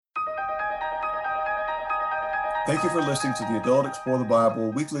Thank you for listening to the Adult Explore the Bible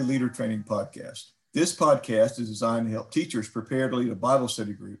Weekly Leader Training Podcast. This podcast is designed to help teachers prepare to lead a Bible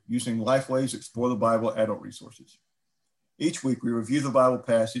study group using Lifeway's Explore the Bible adult resources. Each week, we review the Bible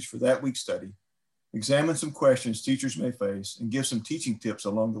passage for that week's study, examine some questions teachers may face, and give some teaching tips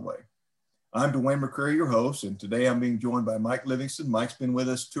along the way. I'm Dwayne McCrary, your host, and today I'm being joined by Mike Livingston. Mike's been with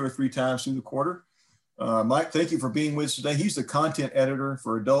us 2 or 3 times through the quarter. Mike, thank you for being with us today. He's the content editor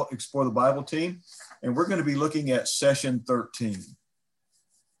for Adult Explore the Bible team, and we're going to be looking at session 13.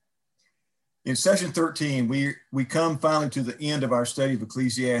 In session 13, we come finally to the end of our study of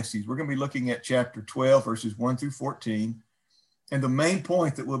Ecclesiastes. We're going to be looking at chapter 12, verses 1 through 14. And the main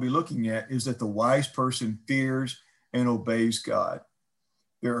point that we'll be looking at is that the wise person fears and obeys God.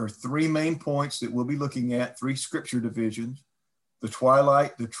 There are 3 main points that we'll be looking at, 3 scripture divisions: the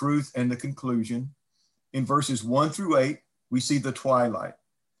twilight, the truth, and the conclusion. In verses 1 through 8, we see the twilight.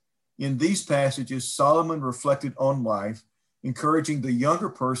 In these passages, Solomon reflected on life, encouraging the younger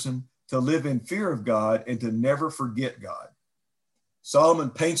person to live in fear of God and to never forget God. Solomon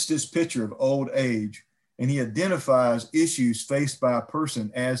paints this picture of old age, and he identifies issues faced by a person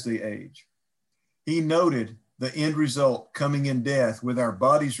as they age. He noted the end result coming in death, with our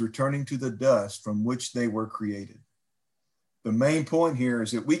bodies returning to the dust from which they were created. The main point here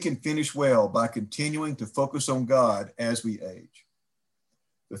is that we can finish well by continuing to focus on God as we age.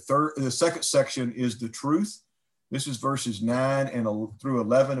 The second section is the truth. This is verses 9 through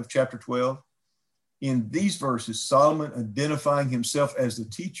 11 of chapter 12. In these verses, Solomon, identifying himself as the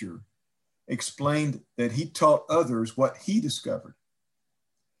teacher, explained that he taught others what he discovered.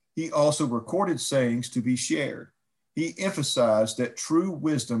 He also recorded sayings to be shared. He emphasized that true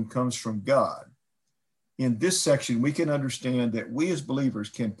wisdom comes from God. In this section, we can understand that we as believers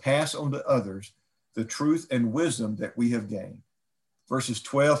can pass on to others the truth and wisdom that we have gained. Verses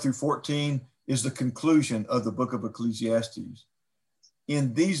 12 through 14 is the conclusion of the book of Ecclesiastes.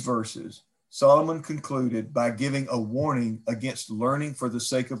 In these verses, Solomon concluded by giving a warning against learning for the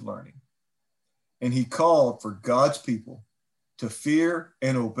sake of learning. And he called for God's people to fear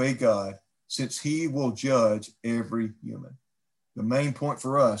and obey God, since he will judge every human. The main point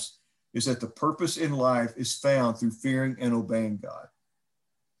for us is that the purpose in life is found through fearing and obeying God.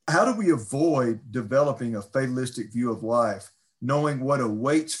 How do we avoid developing a fatalistic view of life, knowing what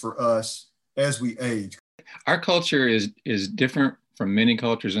awaits for us as we age? Our culture is different from many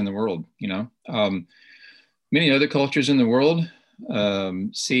cultures in the world. Many other cultures in the world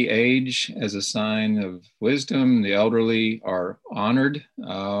see age as a sign of wisdom. The elderly are honored.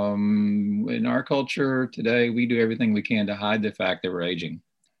 In our culture today, we do everything we can to hide the fact that we're aging.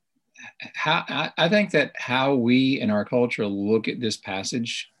 I think that how we in our culture look at this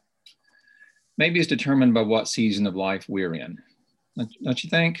passage maybe is determined by what season of life we're in. Don't you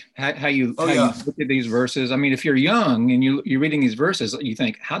think? How you look at these verses? I mean, if you're young and you're reading these verses, you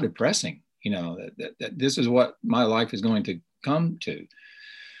think, how depressing, that this is what my life is going to come to.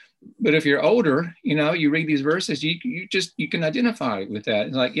 But if you're older, you read these verses, you can identify with that.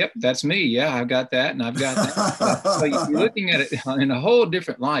 It's like, yep, that's me. Yeah, I've got that, and I've got that. So you're looking at it in a whole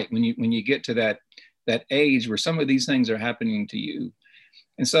different light when you get to that age where some of these things are happening to you.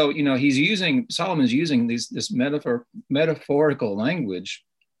 And so, Solomon's using this metaphorical language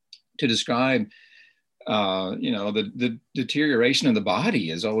to describe, the deterioration of the body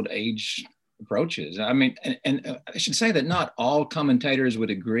as old age approaches. I mean, and I should say that not all commentators would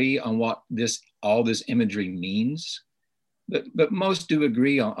agree on what all this imagery means, but most do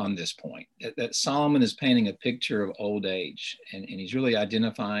agree on this point, that Solomon is painting a picture of old age, and he's really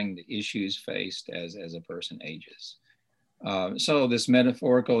identifying the issues faced as a person ages. So this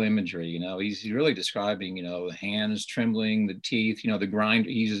metaphorical imagery, he's really describing, the hands trembling, the teeth, the grind.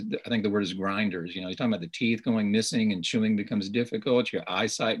 I think the word is grinders. He's talking about the teeth going missing and chewing becomes difficult. Your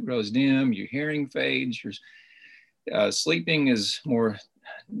eyesight grows dim. Your hearing fades. Your sleeping is more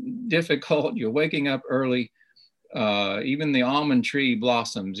difficult. You're waking up early. Even the almond tree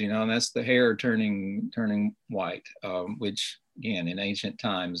blossoms. And that's the hair turning white. Which again, in ancient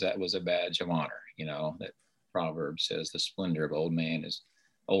times, that was a badge of honor. That proverb says the splendor of old men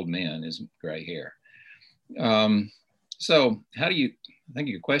is gray hair. So I think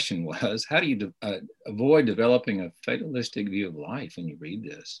your question was, how do you avoid developing a fatalistic view of life when you read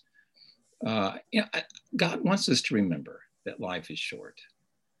this? God wants us to remember that life is short.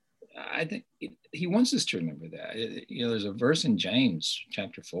 I think he wants us to remember that. There's a verse in James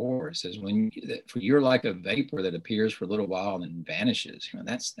chapter 4. It says, for you're like a vapor that appears for a little while and then vanishes.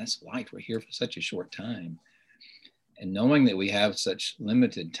 That's life. We're here for such a short time. And knowing that we have such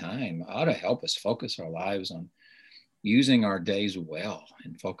limited time ought to help us focus our lives on using our days well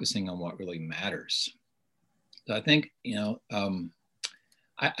and focusing on what really matters. So I think,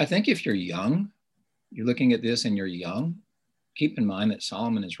 I think if you're young, you're looking at this and you're young, keep in mind that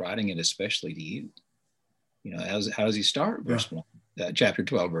Solomon is writing it especially to you. How does he start? Verse 1, chapter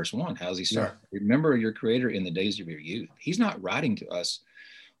 12, verse 1. How does he start? Yeah. Remember your Creator in the days of your youth. He's not writing to us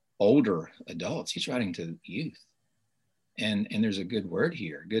older adults. He's writing to youth. And there's a good word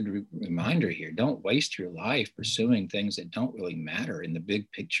here, good reminder here. Don't waste your life pursuing things that don't really matter in the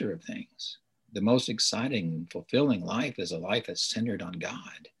big picture of things. The most exciting, fulfilling life is a life that's centered on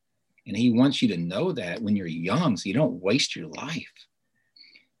God. And he wants you to know that when you're young, so you don't waste your life.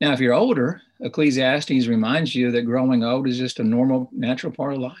 Now, if you're older, Ecclesiastes reminds you that growing old is just a normal, natural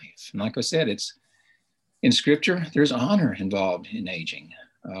part of life. And like I said, it's in Scripture, there's honor involved in aging.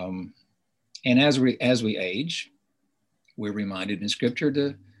 And as we age, we're reminded in Scripture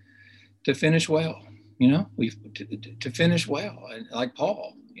to finish well. To finish well, and like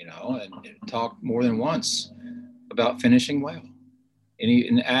Paul, and talk more than once about finishing well.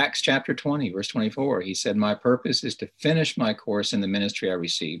 In Acts chapter 20, verse 24, he said, my purpose is to finish my course in the ministry I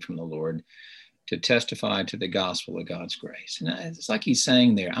received from the Lord, to testify to the gospel of God's grace. And it's like he's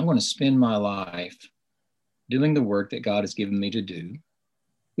saying there, I'm going to spend my life doing the work that God has given me to do,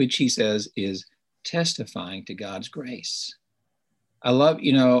 which he says is testifying to God's grace. I love,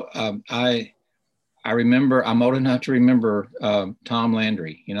 I remember, I'm old enough to remember Tom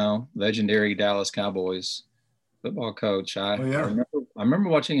Landry, legendary Dallas Cowboys football coach. I remember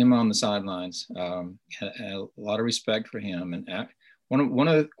watching him on the sidelines. Had a lot of respect for him. And one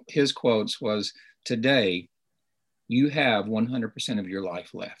of his quotes was, today, you have 100% of your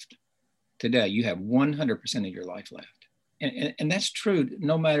life left. Today, you have 100% of your life left. And that's true,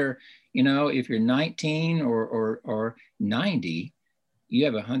 no matter, if you're 19 or 90, you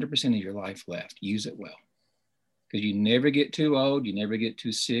have 100% of your life left. Use it well. Because you never get too old, you never get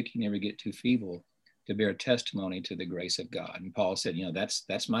too sick, you never get too feeble to bear testimony to the grace of God. And Paul said,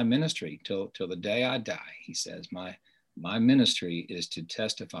 that's my ministry till the day I die. He says, my ministry is to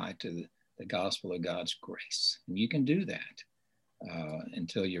testify to the gospel of God's grace. And you can do that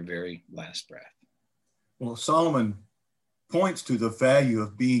until your very last breath. Well, Solomon points to the value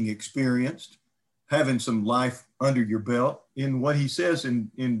of being experienced, having some life under your belt, in what he says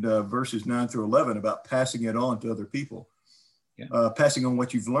in verses 9 through 11 about passing it on to other people, passing on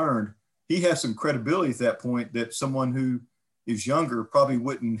what you've learned. He has some credibility at that point that someone who is younger probably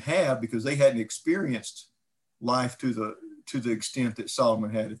wouldn't have, because they hadn't experienced life to the extent that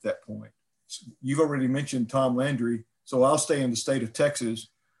Solomon had at that point. You've already mentioned Tom Landry, so I'll stay in the state of Texas.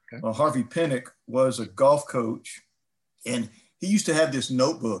 Okay. Harvey Pinnock was a golf coach, and he used to have this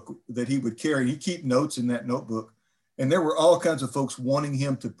notebook that he would carry. He'd keep notes in that notebook, and there were all kinds of folks wanting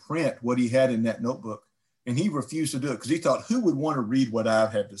him to print what he had in that notebook, and he refused to do it because he thought, who would want to read what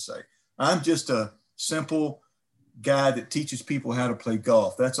I've had to say? I'm just a simple guy that teaches people how to play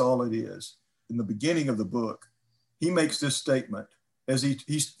golf. That's all it is. In the beginning of the book, he makes this statement as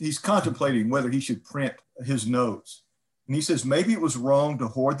he's contemplating whether he should print his notes. And he says, maybe it was wrong to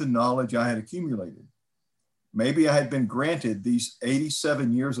hoard the knowledge I had accumulated. Maybe I had been granted these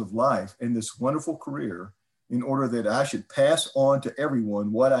 87 years of life and this wonderful career in order that I should pass on to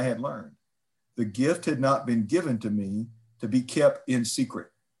everyone what I had learned. The gift had not been given to me to be kept secret.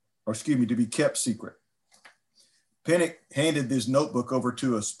 Pinnock handed this notebook over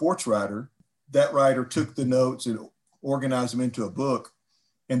to a sports writer. That writer took the notes and organized them into a book.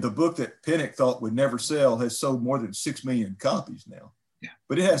 And the book that Pinnock thought would never sell has sold more than 6 million copies now. Yeah.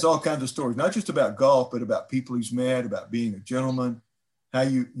 But it has all kinds of stories, not just about golf, but about people he's met, about being a gentleman, how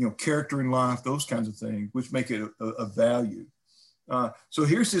character in life, those kinds of things, which make it a value. So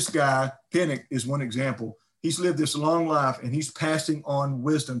here's this guy, Pinnock is one example. He's lived this long life and he's passing on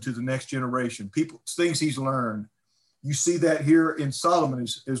wisdom to the next generation, things he's learned. You see that here in Solomon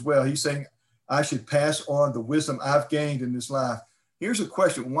as well. He's saying, I should pass on the wisdom I've gained in this life. Here's a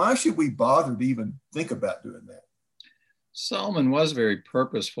question. Why should we bother to even think about doing that? Solomon was very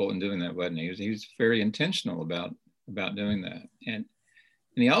purposeful in doing that, wasn't he? He was very intentional about doing that. And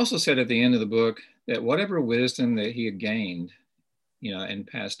he also said at the end of the book that whatever wisdom that he had gained, and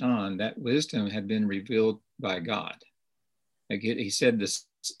passed on, that wisdom had been revealed by God. Like he said this,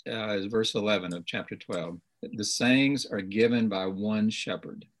 verse 11 of chapter 12, that the sayings are given by one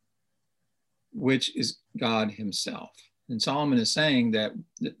shepherd, which is God himself. And Solomon is saying that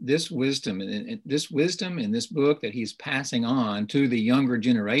this wisdom in this book that he's passing on to the younger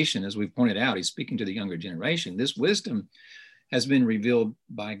generation, as we've pointed out, he's speaking to the younger generation. This wisdom has been revealed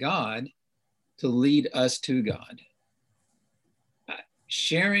by God to lead us to God.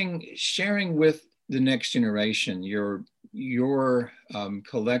 Sharing with the next generation your your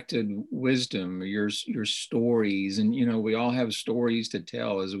collected wisdom, your stories, and we all have stories to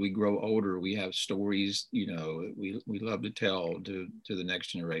tell as we grow older. We have stories, we love to tell to the next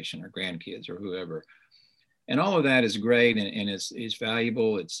generation, our grandkids or whoever, and all of that is great and it's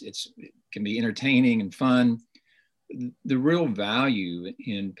valuable. It can be entertaining and fun. The real value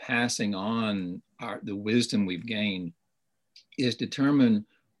in passing on the wisdom we've gained is determine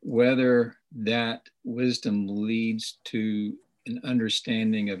whether that wisdom leads to an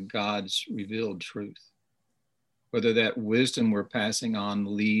understanding of God's revealed truth, whether that wisdom we're passing on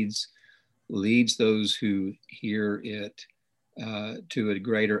leads those who hear it to a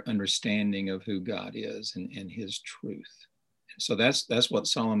greater understanding of who God is and his truth. So that's what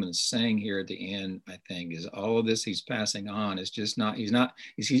Solomon is saying here at the end, I think, is all of this he's passing on is just not, he's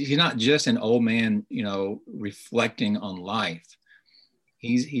not just an old man, reflecting on life.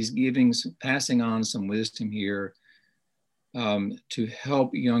 He's passing on some wisdom here to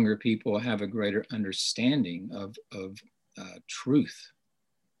help younger people have a greater understanding of truth.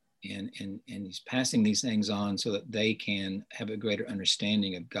 And he's passing these things on so that they can have a greater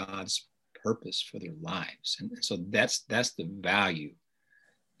understanding of God's purpose for their lives. And so that's the value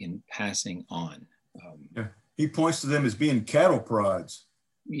in passing on. He points to them as being cattle prods.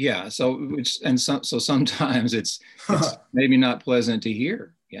 Yeah. So sometimes it's maybe not pleasant to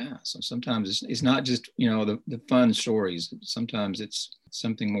hear. Yeah. So sometimes it's not just, the fun stories. Sometimes it's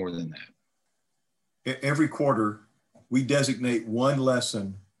something more than that. Every quarter, we designate one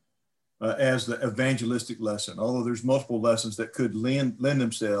lesson as the evangelistic lesson, although there's multiple lessons that could lend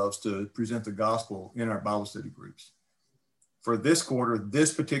themselves to present the gospel in our Bible study groups. For this quarter,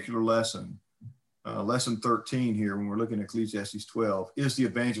 this particular lesson, lesson 13 here, when we're looking at Ecclesiastes 12, is the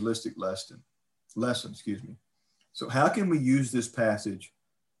evangelistic lesson. So how can we use this passage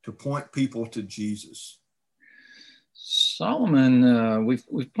to point people to Jesus? Solomon,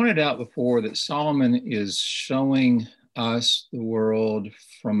 we've pointed out before that Solomon is showing us the world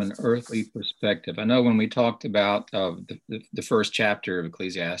from an earthly perspective. I know when we talked about the first chapter of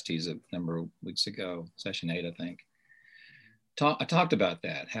Ecclesiastes a number of weeks ago, session 8, I think, I talked about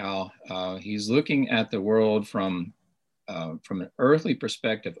that, how he's looking at the world from an earthly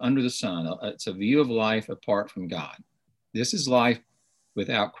perspective under the sun. It's a view of life apart from God. This is life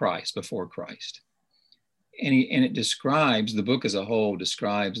without Christ, before Christ. And it describes, the book as a whole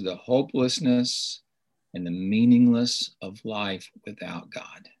describes the hopelessness and the meaningless of life without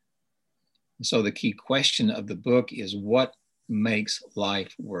God. And so the key question of the book is, what makes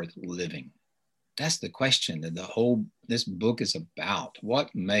life worth living? That's the question that this book is about.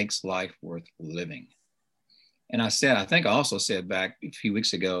 What makes life worth living? And I think I also said back a few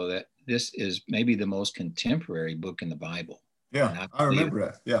weeks ago that this is maybe the most contemporary book in the Bible. Yeah, I remember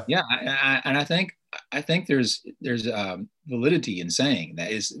that. Yeah. Yeah, and I think there's validity in saying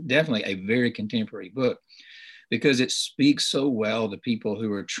that it's definitely a very contemporary book, because it speaks so well to people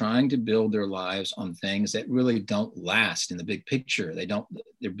who are trying to build their lives on things that really don't last in the big picture.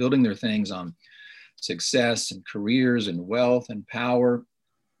 They're building their things on success and careers and wealth and power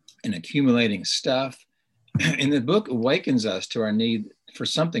and accumulating stuff. And the book awakens us to our need for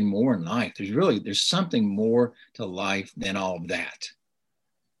something more in life. There's something more to life than all of that.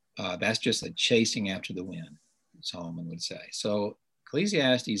 That's just a chasing after the wind, Solomon would say. So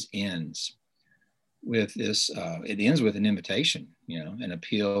Ecclesiastes ends with this, it ends with an invitation, an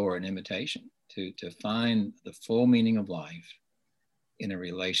appeal or an invitation to find the full meaning of life in a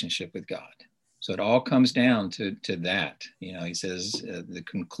relationship with God. So it all comes down to that. He says, the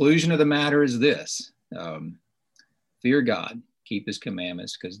conclusion of the matter is this: fear God, keep his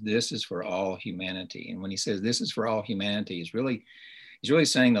commandments, because this is for all humanity. And when he says this is for all humanity, he's really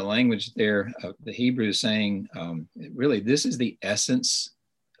saying the language there, the Hebrew is saying, really, this is the essence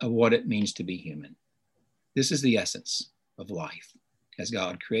of what it means to be human. This is the essence of life as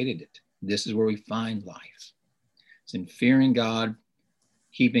God created it. This is where we find life. It's in fearing God,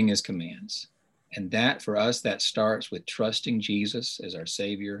 keeping his commands. And that, for us, that starts with trusting Jesus as our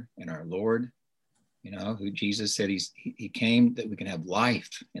Savior and our Lord, who Jesus said he came that we can have life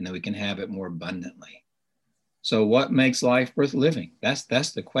and that we can have it more abundantly. So what makes life worth living? That's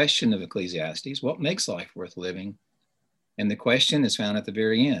the question of Ecclesiastes. What makes life worth living? And the question is found at the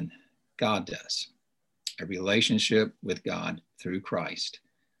very end. God does. A relationship with God through Christ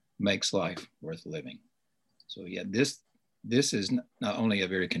makes life worth living. So yeah, this is not only a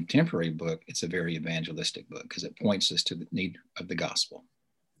very contemporary book, it's a very evangelistic book, because it points us to the need of the gospel.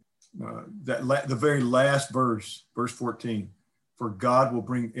 The very last verse 14, for God will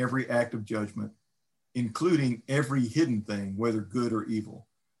bring every act of judgment, including every hidden thing, whether good or evil.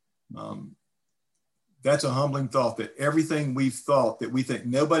 That's a humbling thought, that everything we've thought that we think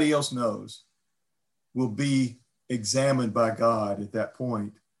nobody else knows will be examined by God at that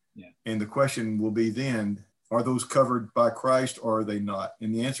point. Yeah. And the question will be then, are those covered by Christ or are they not?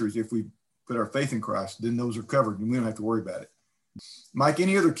 And the answer is, if we put our faith in Christ, then those are covered and we don't have to worry about it. Mike,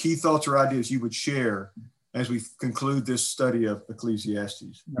 any other key thoughts or ideas you would share as we conclude this study of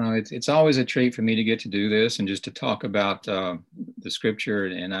Ecclesiastes? No, it's always a treat for me to get to do this and just to talk about the scripture.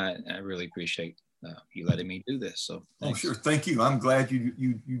 And I really appreciate you letting me do this. So thanks. Oh, sure. Thank you. I'm glad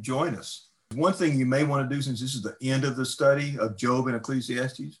you join us. One thing you may want to do, since this is the end of the study of Job and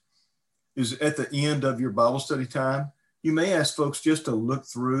Ecclesiastes, is at the end of your Bible study time, you may ask folks just to look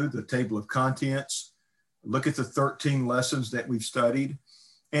through the table of contents, look at the 13 lessons that we've studied,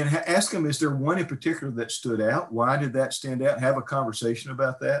 and ask them, is there one in particular that stood out? Why did that stand out? Have a conversation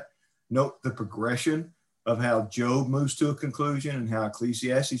about that. Note the progression of how Job moves to a conclusion and how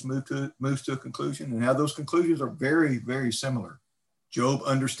Ecclesiastes moves to a conclusion, and how those conclusions are very, very similar. Job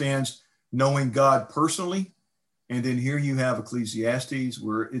understands knowing God personally, and then here you have Ecclesiastes,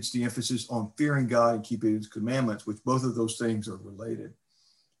 where it's the emphasis on fearing God and keeping his commandments, which both of those things are related.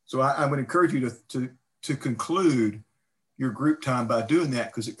 So I would encourage you to conclude your group time by doing that,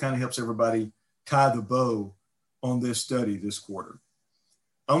 because it kind of helps everybody tie the bow on this study this quarter.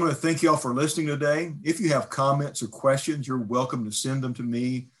 I want to thank you all for listening today. If you have comments or questions, you're welcome to send them to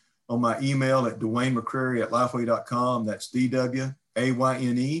me on my email at DwayneMcCrary@lifeway.com. That's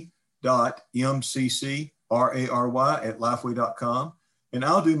DWAYNE.MCCRARY@lifeway.com. And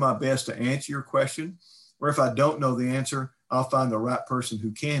I'll do my best to answer your question, or if I don't know the answer, I'll find the right person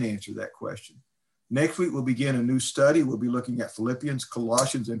who can answer that question. Next week, we'll begin a new study. We'll be looking at Philippians,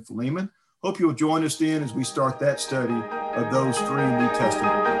 Colossians, and Philemon. Hope you'll join us then as we start that study of those 3 New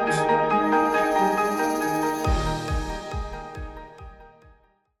Testament books.